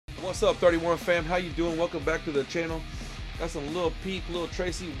What's up, 31 fam? How you doing? Welcome back to the channel. Got some LIL PEEP, LIL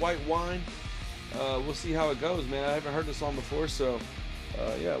TRACY, White Wine. We'll see how it goes, man. I haven't heard this song before, so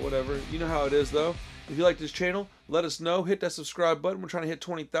yeah, whatever. You know how it is, though. If you like this channel, let us know. Hit that subscribe button. We're trying to hit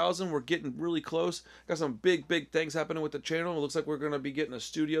 20,000. We're getting really close. Got some big things happening with the channel. It looks like we're going to be getting a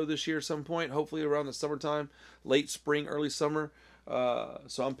studio this year at some point, hopefully around the summertime, late spring, early summer.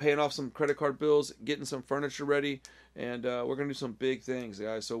 So I'm paying off some credit card bills, getting some furniture ready, and we're gonna do some big things,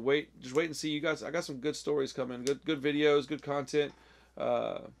 guys. So just wait and see, you guys. I got some good stories coming, good videos, good content.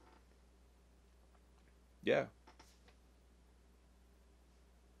 Yeah.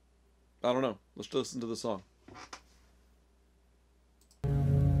 I don't know. Let's listen to the song.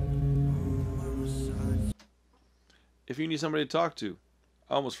 If you need somebody to talk to,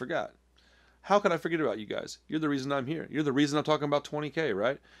 I almost forgot. How can I forget about you guys? You're the reason I'm here. You're the reason I'm talking about 20K,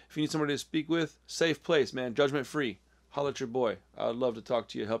 right? If you need somebody to speak with, safe place, man. Judgment free. Holler at your boy. I'd love to talk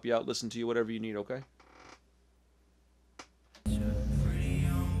to you, help you out, listen to you, whatever you need, okay?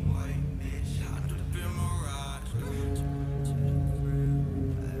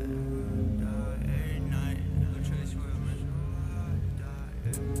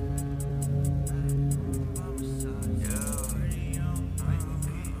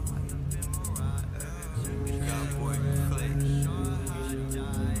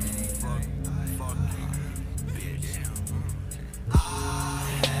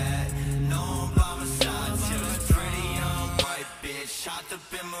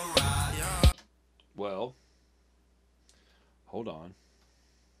 Well, hold on.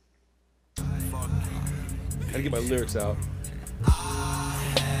 Gotta get my lyrics out.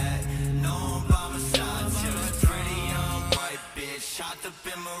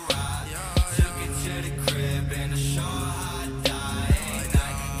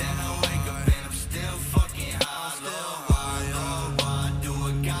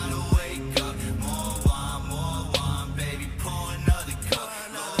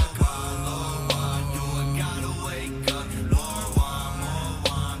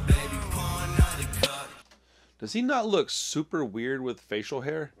 Does he not look super weird with facial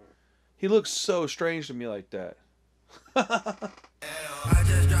hair? He looks so strange to me like that. I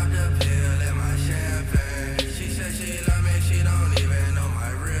just dropped a pill in my champagne. She said she love me, she don't even know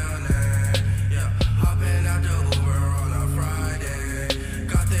my real name. Yeah, hopping out the Uber on a Friday.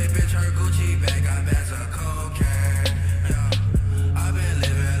 Got that bitch her Gucci bag, got bags of cocaine. Yeah, I've been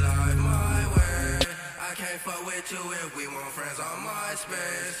living life my way. I can't fuck with you if we want friends on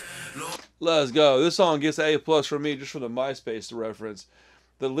MySpace. Let's go. This song gets an A+ for me just for the MySpace reference.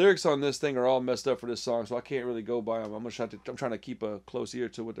 The lyrics on this thing are all messed up for this song, so I can't really go by them. I'm trying to keep a close ear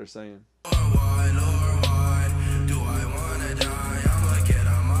to what they're saying. Lord, why do I wanna die? I'ma get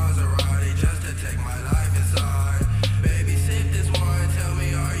a Maserati just to take my life inside. Baby, sip this wine. Tell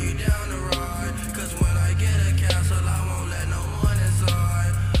me, are you down to ride? 'Cause when I get a castle, I won't let no one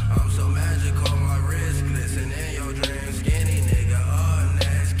inside. I'm so magical, my wrist glisten in your dreams. Skinny nigga up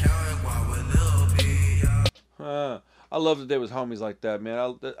next, counting while with LIL PEEP. I love that they was homies like that,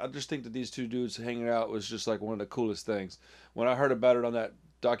 man. I just think that these two dudes hanging out was just like one of the coolest things. When I heard about it on that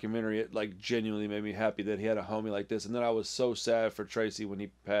documentary, it like genuinely made me happy that he had a homie like this. And then I was so sad for Tracy when he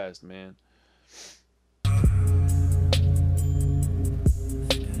passed, man.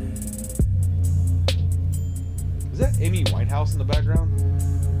 Is that Amy Winehouse in the background?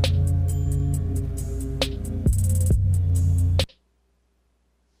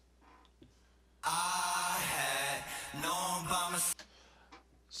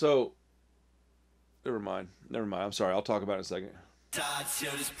 So, never mind. I'm sorry. I'll talk about it in a second.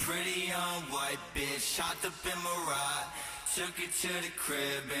 This pretty young white bitch hopped up in my ride, took it to the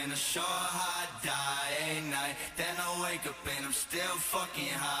crib in a short hot die night. Then I wake up and I'm still fucking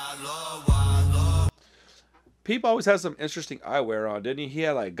high. Lord, why, Lord. Peep always has some interesting eyewear on, didn't he? He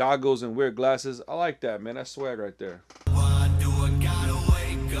had like goggles and weird glasses. I like that, man. That's swag right there. Why do I gotta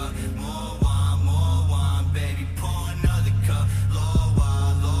wake up? More wine, baby, pour another cup. Lord,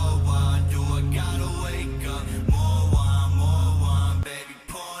 why do I gotta wake up? More wine, baby,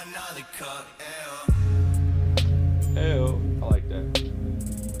 pour another cup. Ew. I like that.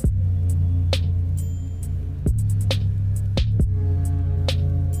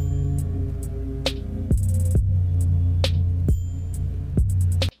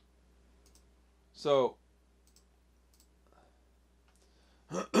 So,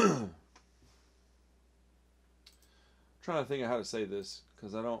 trying to think of how to say this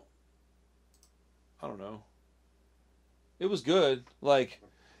because I don't know. It was good. Like,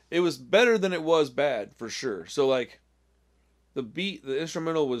 it was better than it was bad for sure. So like, the beat, the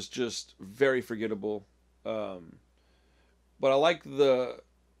instrumental was just very forgettable. But I like the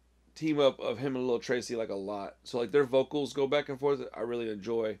team up of him and Lil Tracy like a lot. So like their vocals go back and forth. I really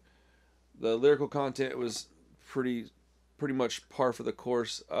enjoy. The lyrical content was pretty much par for the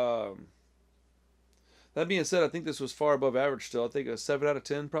course. That being said, I think this was far above average still. I think a 7 out of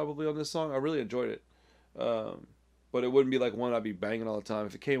 10 probably on this song. I really enjoyed it. But it wouldn't be like one I'd be banging all the time.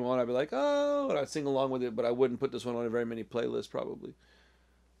 If it came on, I'd be like, oh, and I'd sing along with it, but I wouldn't put this one on very many playlists probably.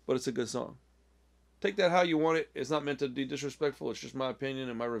 But it's a good song. Take that how you want it. It's not meant to be disrespectful. It's just my opinion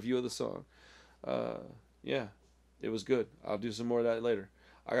and my review of the song. Yeah, it was good. I'll do some more of that later.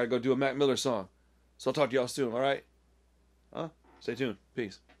 I gotta go do a Mac Miller song. So I'll talk to y'all soon, alright? Stay tuned.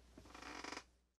 Peace.